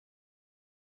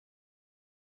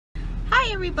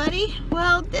Hi everybody.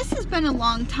 Well, this has been a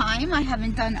long time. I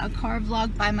haven't done a car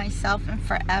vlog by myself in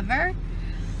forever.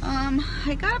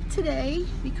 I got up today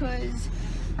because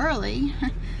I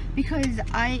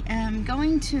am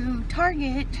going to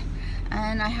Target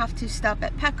and I have to stop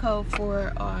at Petco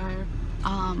for our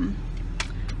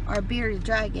bearded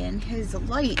dragon. His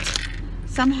light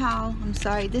somehow, I'm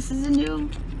sorry, this is a new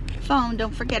phone,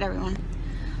 don't forget everyone.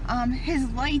 His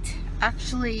light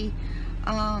actually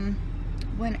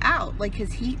went out, like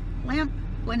his heat lamp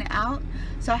went out,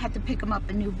 so I had to pick him up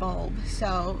a new bulb.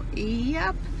 So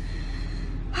yep,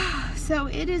 so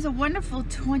it is a wonderful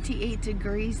 28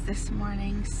 degrees this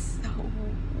morning, so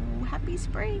happy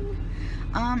spring.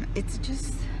 It's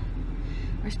just,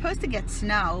 we're supposed to get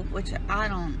snow, which I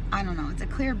don't know. It's a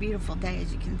clear, beautiful day,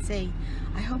 as you can see.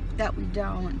 I hope that we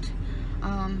don't.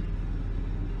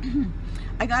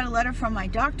 I got a letter from my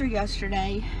doctor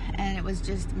yesterday, and it was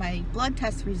just my blood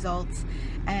test results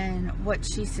and what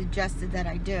she suggested that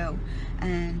I do.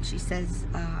 And she says,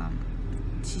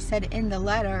 she said in the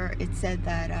letter, it said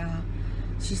that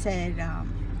she said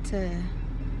to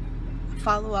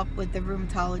follow up with the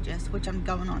rheumatologist, which I'm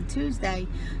going on Tuesday,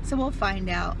 so we'll find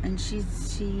out. And she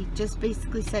just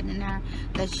basically said in there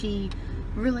that she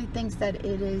really thinks that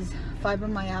it is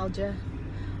fibromyalgia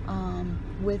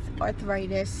with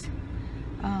arthritis.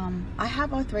 I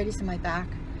have arthritis in my back.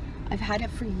 I've had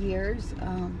it for years,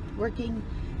 working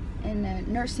in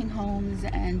nursing homes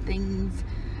and things,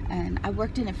 and I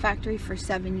worked in a factory for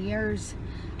 7 years,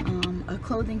 a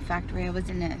clothing factory. I was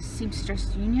in a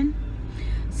seamstress union,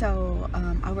 so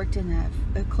I worked in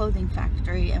a clothing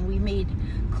factory, and we made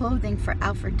clothing for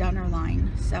Alfred Dunner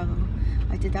line. So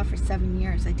I did that for 7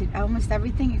 years. I did almost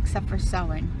everything except for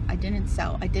sewing. I didn't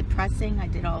sew. I did pressing. I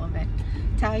did all of it,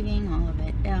 tagging, all of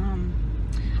it.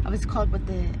 I was called what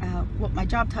my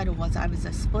job title was. I was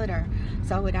a splitter,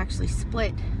 so I would actually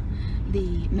split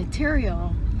the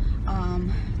material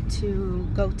to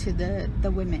go to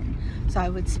the women. So I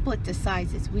would split the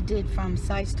sizes. We did from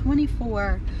size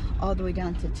 24 all the way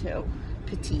down to 2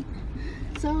 petite.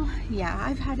 So yeah,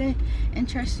 I've had an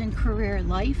interesting career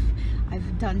life.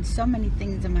 I've done so many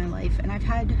things in my life, and I've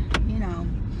had, you know,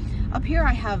 up here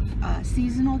I have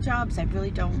seasonal jobs. I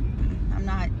really don't, I'm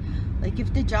not, like,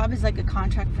 if the job is like a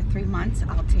contract for 3 months,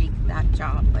 I'll take that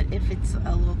job. But if it's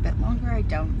a little bit longer, I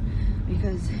don't,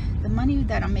 because the money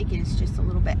that I'm making is just a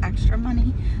little bit extra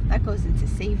money that goes into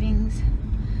savings,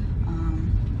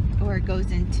 or it goes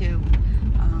into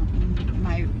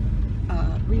my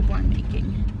reborn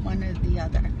making, one or the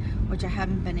other, which I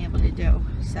haven't been able to do.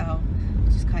 So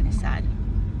it's just kind of sad.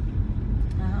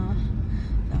 So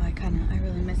I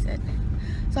really miss it.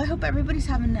 So I hope everybody's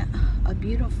having a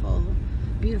beautiful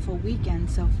weekend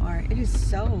so far. It is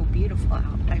so beautiful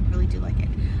out. I really do like it.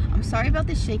 I'm sorry about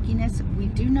the shakiness. We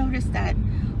do notice that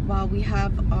while we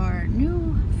have our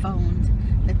new phones,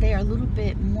 that they are a little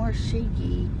bit more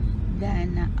shaky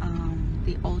than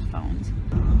the old phones.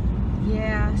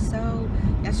 Yeah, so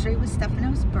yesterday was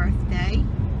Stefano's birthday.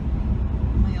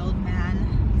 My old man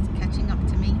is catching up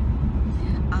to me.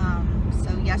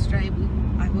 So yesterday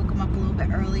I woke him up a little bit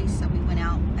early, so we went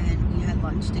out and we had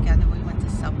lunch together. We went to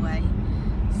Subway.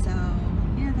 So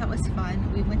yeah, that was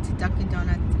fun. We went to Dunkin'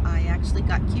 Donuts. I actually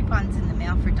got coupons in the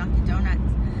mail for Dunkin'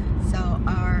 Donuts. So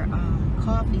our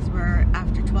coffees were,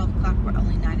 after 12 o'clock, were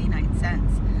only 99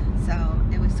 cents. So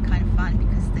it was kind of fun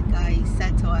because the guy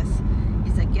said to us,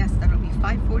 he's like, yes, that'll be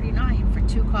 $5.49 for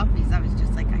 2 coffees. I was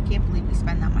just like, I can't believe we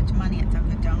spend that much money at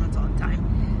Dunkin' Donuts all the time.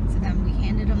 So then we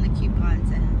handed him the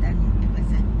coupons, and then it was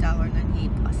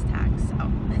 $1.98 plus tax. So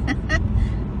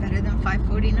better than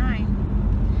 $5.49.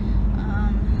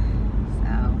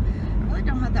 I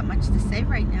don't have that much to say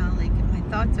right now. Like, my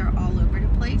thoughts are all over the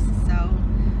place, so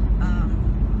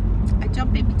I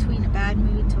jump in between a bad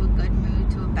mood to a good mood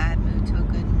to a bad mood to a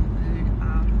good mood.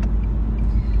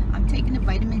 I'm taking a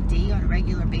vitamin D on a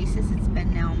regular basis. It's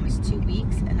been now almost 2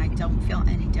 weeks, and I don't feel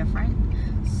any different.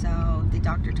 So the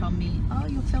doctor told me, oh,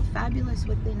 you'll feel fabulous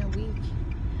within a week.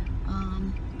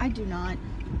 I do not.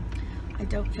 I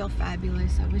don't feel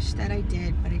fabulous. I wish that I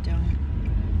did, but I don't.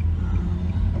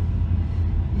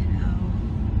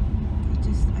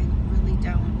 I really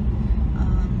don't.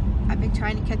 I've been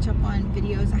trying to catch up on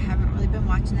videos. I haven't really been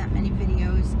watching that many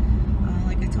videos.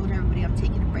 Like I told everybody, I'm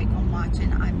taking a break on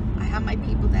watching. I have my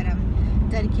people that I'm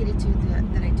dedicated to,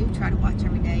 that I do try to watch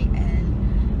every day, and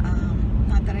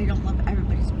not that I don't love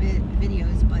everybody's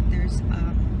videos, but there's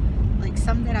like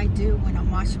some that I do when I'm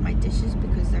washing my dishes,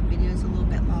 because their videos a little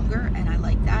bit longer, and I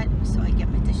like that, so I get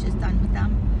my dishes done with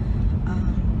them.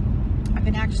 I've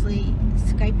been actually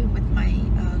Skyping with my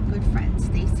good friend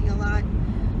Stacy a lot.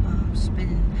 She's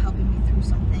been helping me through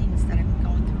some things that I'm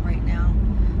going through right now.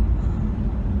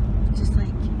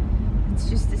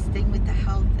 just this thing with the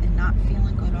health and not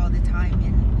feeling good all the time,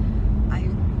 and I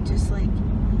just like,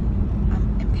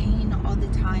 I'm in pain all the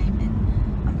time,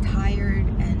 and I'm tired,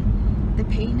 and the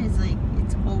pain is like,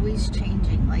 it's always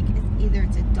changing. Like either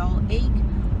it's a dull ache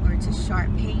or it's a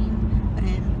sharp pain, but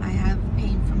I have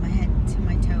pain from my head to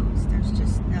my toes. There's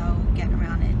just no getting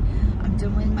around it. I'm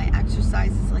doing my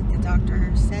exercises like the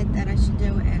doctor said that I should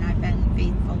do, and I've been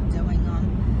faithful doing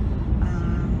them.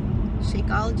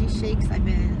 Shakeology shakes, I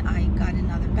got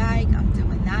another bag. I'm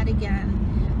doing that again.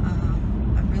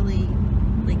 I'm really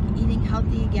like eating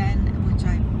healthy again, which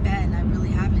I really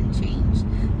haven't changed.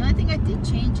 The only thing I did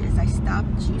change is I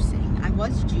stopped juicing. I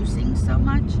was juicing so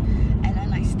much, and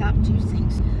then I stopped juicing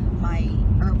my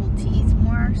herbal teas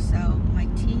more. So my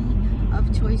tea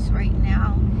of choice right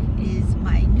now is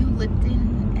my new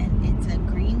Lipton, and it's a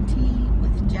green tea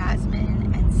with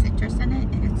jasmine and citrus in it,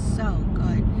 and it's so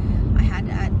good. I had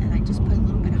that, and I just put a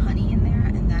little bit of honey in there,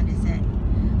 and that is it.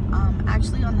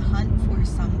 Actually on the hunt for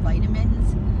some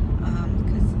vitamins,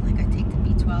 because like I take the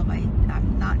B12.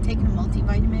 I'm not taking a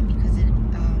multivitamin because it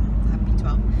not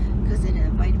B12, because of the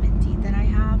vitamin D that I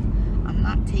have. I'm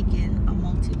not taking a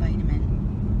multivitamin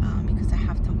because I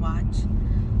have to watch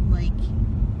like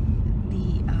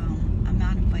the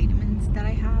amount of vitamins that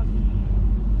I have.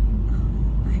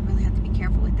 I really have to be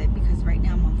careful with it, because right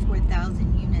now I'm on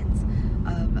 4,000 units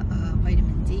of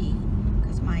vitamin D,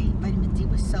 because my vitamin D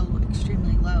was so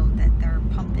extremely low that they're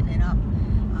pumping it up.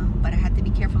 But I have to be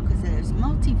careful because there's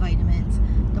multivitamins.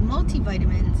 The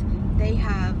multivitamins, they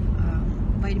have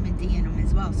vitamin D in them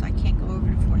as well, so I can't go over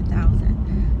to 4,000.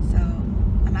 So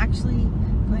I'm actually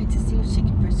going to see if she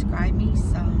can prescribe me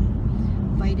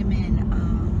some vitamin,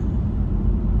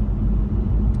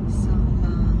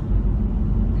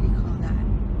 what do you call that?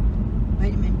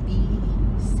 Vitamin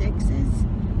B6s,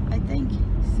 I think.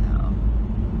 So I'm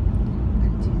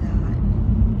going to do that.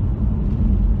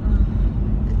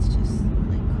 It's just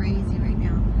like crazy right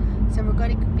now. So we're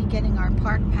going to be getting our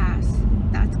park pass.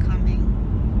 That's coming.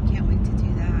 Can't wait to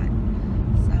do that.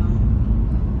 So,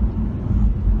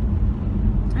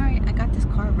 alright, I got this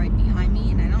car right behind me.